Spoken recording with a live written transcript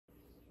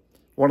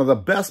One of the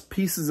best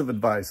pieces of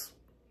advice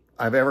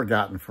I've ever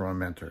gotten from a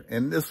mentor,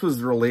 and this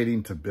was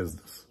relating to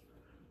business,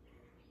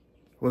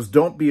 was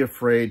don't be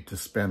afraid to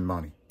spend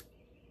money.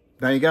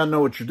 Now, you got to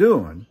know what you're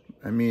doing.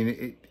 I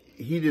mean,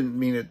 he didn't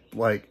mean it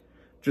like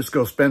just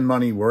go spend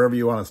money wherever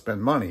you want to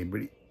spend money,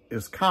 but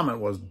his comment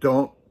was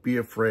don't be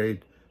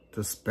afraid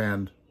to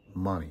spend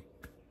money.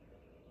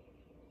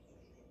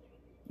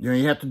 You know,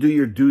 you have to do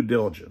your due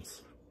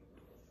diligence.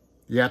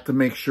 You have to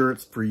make sure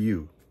it's for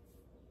you.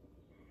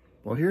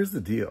 Well, here's the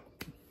deal.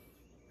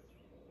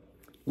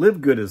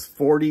 LiveGood is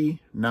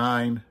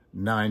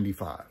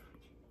 $49.95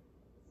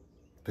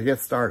 to get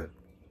started.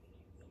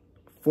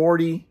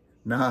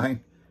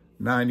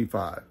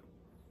 $49.95.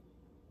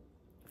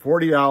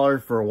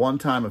 $40 for a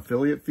one-time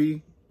affiliate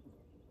fee.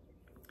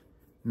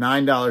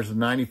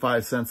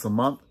 $9.95 a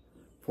month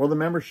for the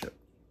membership.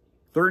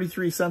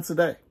 33 cents a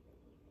day.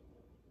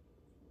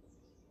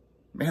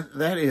 Man,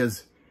 that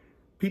is,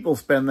 people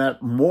spend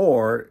that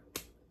more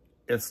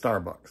at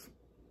Starbucks.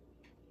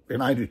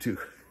 And I do too.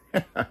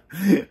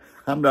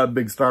 I'm not a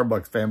big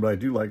Starbucks fan, but I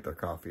do like their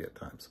coffee at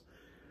times.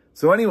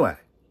 So anyway,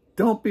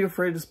 don't be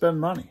afraid to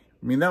spend money.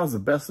 I mean, that was the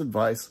best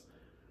advice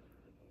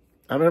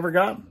I've ever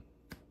gotten.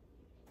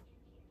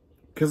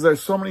 Because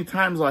there's so many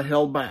times I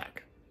held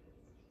back.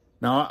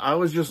 Now, I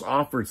was just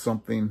offered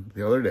something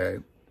the other day.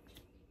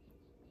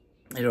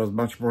 It was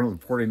much more than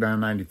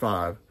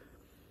 $49.95.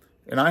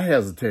 And I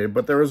hesitated,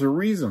 but there was a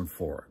reason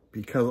for it.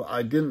 Because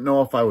I didn't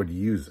know if I would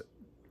use it.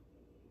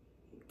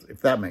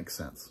 If that makes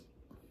sense.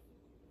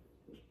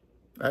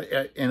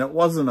 And it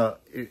wasn't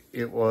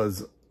it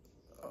was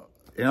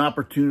an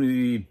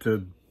opportunity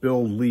to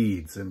build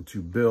leads and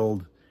to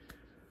build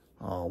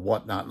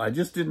whatnot. And I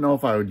just didn't know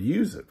if I would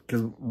use it.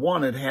 Because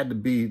one, it had to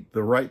be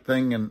the right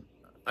thing, and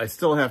I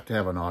still have to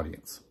have an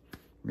audience.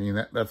 I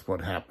mean, that's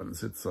what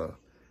happens. So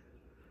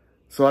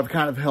I've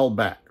kind of held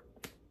back.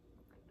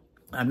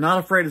 I'm not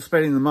afraid of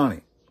spending the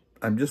money.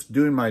 I'm just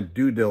doing my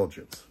due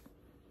diligence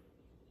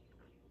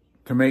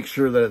to make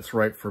sure that it's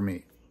right for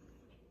me.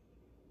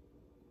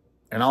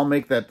 And I'll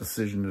make that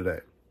decision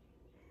today.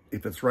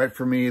 If it's right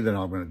for me, then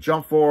I'm going to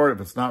jump for it.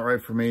 If it's not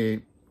right for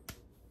me,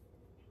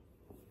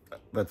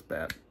 that's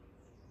bad.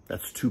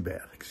 That's too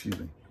bad, excuse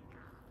me.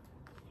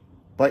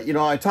 But, you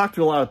know, I talk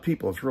to a lot of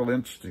people. It's real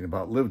interesting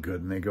about LiveGood,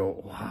 and they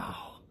go,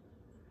 wow,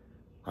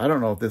 I don't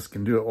know if this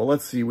can do it. Well,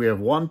 let's see. We have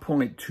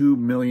 1.2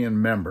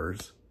 million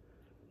members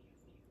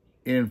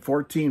in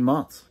 14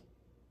 months.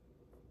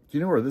 Do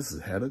you know where this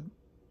is headed?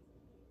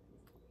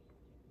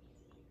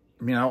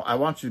 I mean, I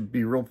want you to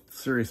be real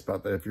serious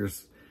about that if you're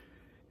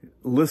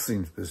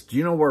listening to this. Do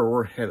you know where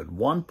we're headed?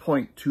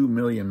 1.2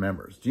 million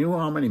members. Do you know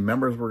how many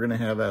members we're going to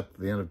have at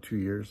the end of 2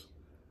 years?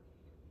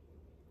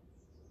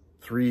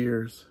 3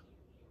 years?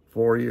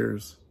 4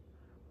 years?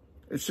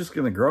 It's just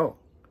going to grow.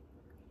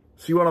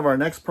 See, one of our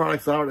next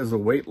products out is a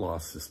weight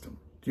loss system.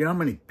 Do you know how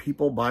many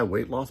people buy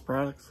weight loss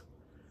products?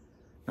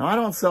 Now, I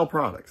don't sell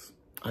products.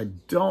 I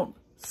don't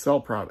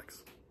sell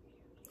products.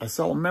 I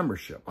sell a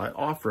membership. I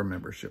offer a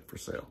membership for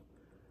sale.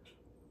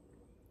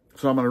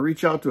 So I'm going to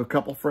reach out to a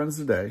couple friends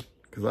today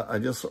because I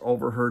just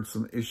overheard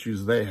some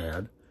issues they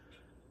had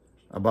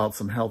about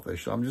some health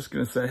issues. I'm just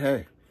going to say,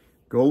 hey,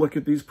 go look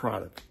at these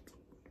products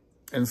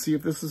and see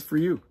if this is for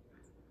you.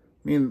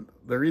 I mean,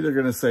 they're either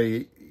going to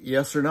say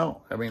yes or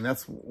no. I mean,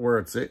 that's where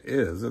it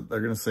is. They're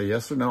going to say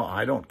yes or no.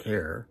 I don't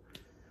care.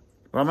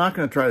 But I'm not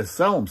going to try to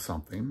sell them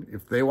something.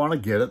 If they want to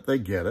get it, they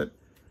get it.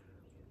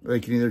 They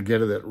can either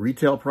get it at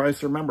retail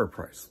price or member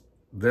price.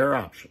 Their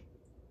option,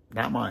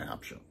 not my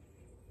option.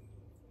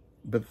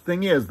 But the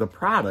thing is, the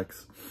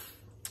products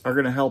are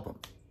going to help them.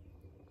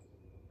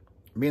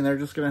 I mean, they're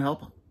just going to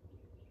help them.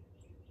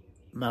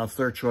 Now, it's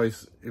their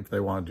choice if they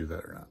want to do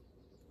that or not.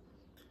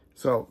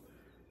 So,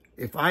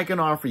 if I can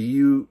offer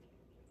you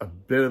a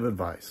bit of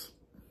advice,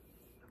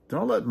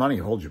 don't let money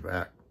hold you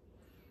back.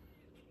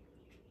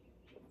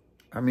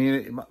 I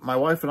mean, my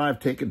wife and I have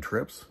taken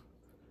trips.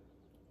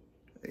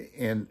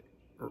 And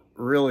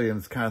really,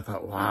 it's kind of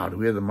thought, wow, do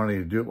we have the money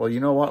to do it? Well, you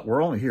know what?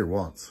 We're only here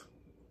once.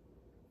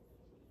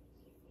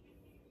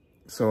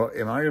 So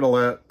am I going to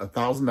let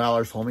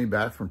 $1,000 hold me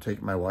back from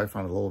taking my wife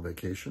on a little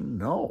vacation?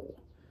 No.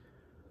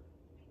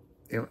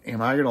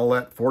 Am I going to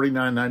let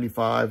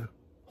 $49.95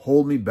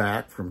 hold me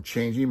back from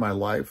changing my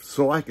life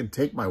so I can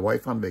take my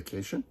wife on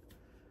vacation?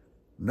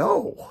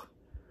 No. I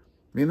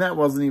mean, that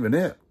wasn't even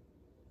it.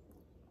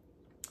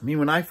 I mean,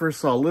 when I first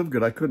saw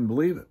LiveGood, I couldn't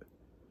believe it.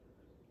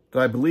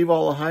 Did I believe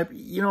all the hype?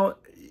 You know,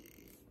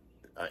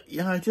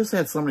 I just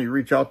had somebody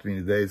reach out to me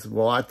today and said,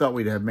 well, I thought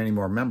we'd have many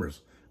more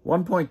members.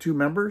 1.2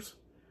 members?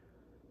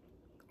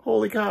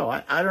 Holy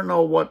cow, I don't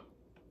know what,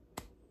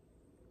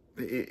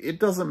 it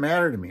doesn't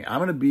matter to me. I'm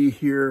going to be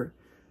here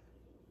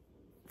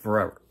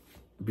forever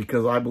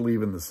because I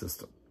believe in the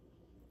system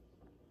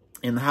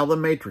and how the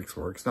matrix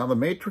works. Now, the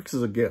matrix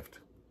is a gift.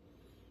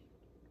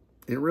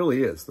 It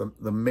really is.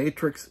 The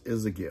matrix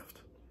is a gift.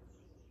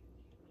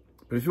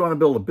 But if you want to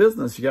build a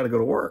business, you got to go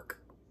to work.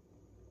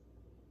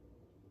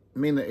 I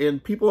mean,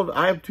 and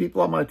I have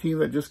people on my team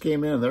that just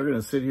came in. They're going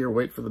to sit here,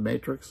 wait for the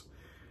matrix.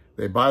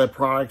 They buy the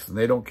products and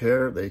they don't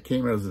care. They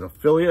came as an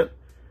affiliate.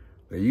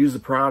 They use the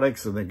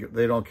products and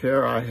they don't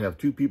care. I have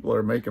 2 people that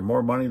are making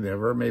more money than they've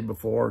ever made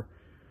before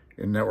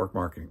in network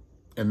marketing,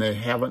 and they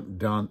haven't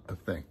done a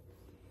thing.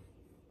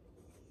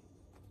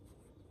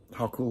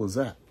 How cool is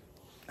that?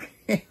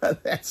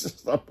 That's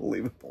just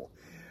unbelievable.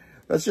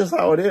 That's just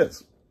how it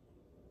is.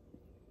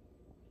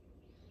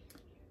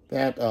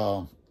 That,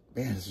 man,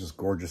 it's just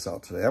gorgeous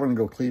out today. I'm going to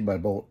go clean my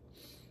boat.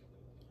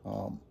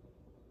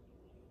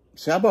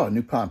 See, I bought a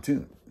new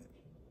pontoon.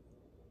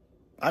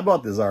 I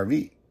bought this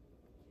RV.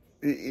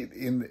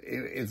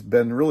 It's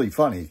been really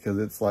funny because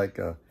it's like,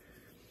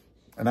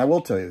 and I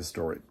will tell you the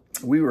story.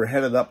 We were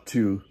headed up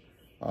to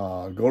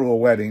go to a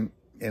wedding,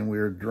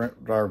 and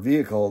our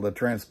vehicle, the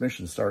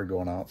transmission started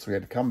going out, so we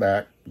had to come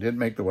back. Didn't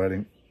make the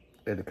wedding.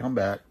 We had to come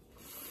back,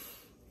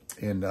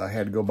 and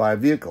had to go buy a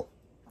vehicle.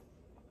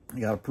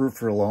 We got approved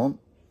for a loan.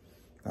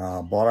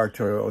 Bought our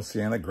Toyota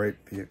Sienna, great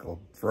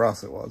vehicle. For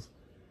us, it was.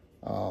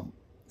 And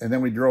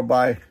then we drove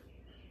by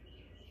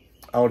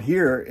out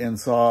here and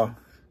saw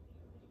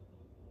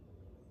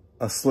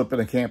a slip in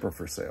a camper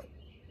for sale.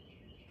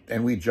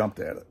 And we jumped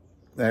at it.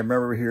 And I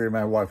remember hearing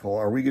my wife, well,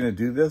 are we going to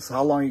do this?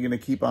 How long are you going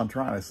to keep on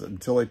trying? I said,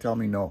 until they tell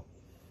me no.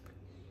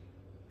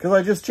 Because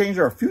I just changed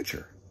our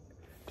future.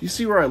 Do you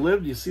see where I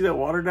live? Do you see that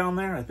water down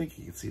there? I think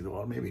you can see the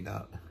water. Maybe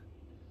not.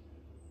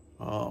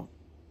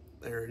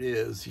 There it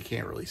is. You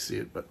can't really see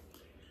it. But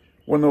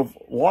when the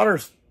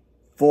water's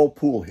full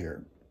pool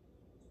here,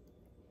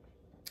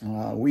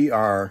 we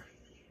are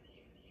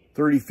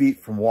 30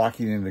 feet from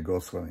walking in to go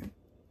swimming.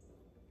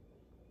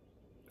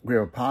 We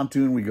have a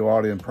pontoon we go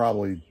out in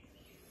probably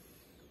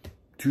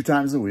 2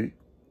 times a week.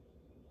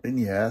 And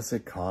yes,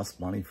 it costs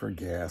money for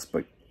gas,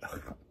 but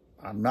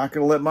I'm not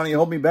going to let money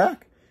hold me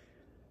back.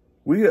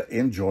 We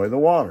enjoy the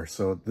water,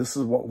 so this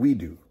is what we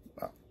do.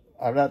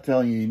 I'm not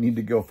telling you need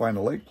to go find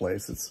a lake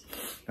place.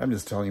 I'm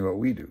just telling you what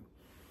we do.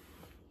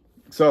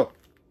 So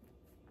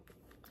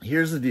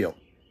here's the deal.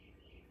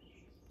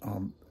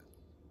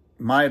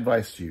 My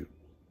advice to you,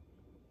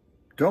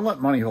 don't let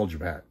money hold you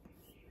back.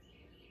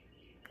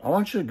 I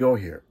want you to go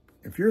here.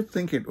 If you're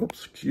thinking,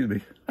 oops, excuse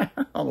me, I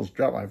almost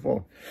dropped my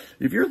phone.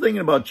 If you're thinking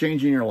about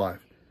changing your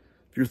life,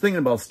 if you're thinking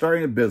about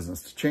starting a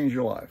business to change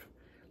your life,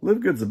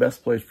 LiveGood's the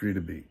best place for you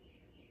to be.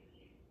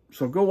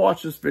 So go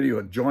watch this video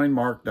at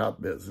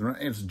joinmark.biz. And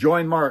it's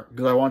Join Mark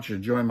because I want you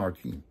to join our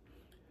team.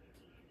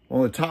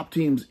 One of the top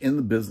teams in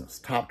the business,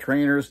 top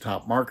trainers,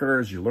 top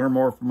marketers. You learn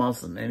more from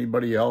us than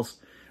anybody else.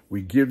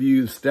 We give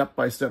you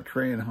step-by-step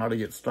training on how to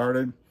get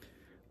started.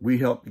 We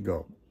help you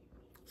go.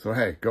 So,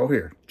 hey, go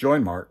here,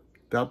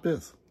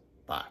 joinmark.biz.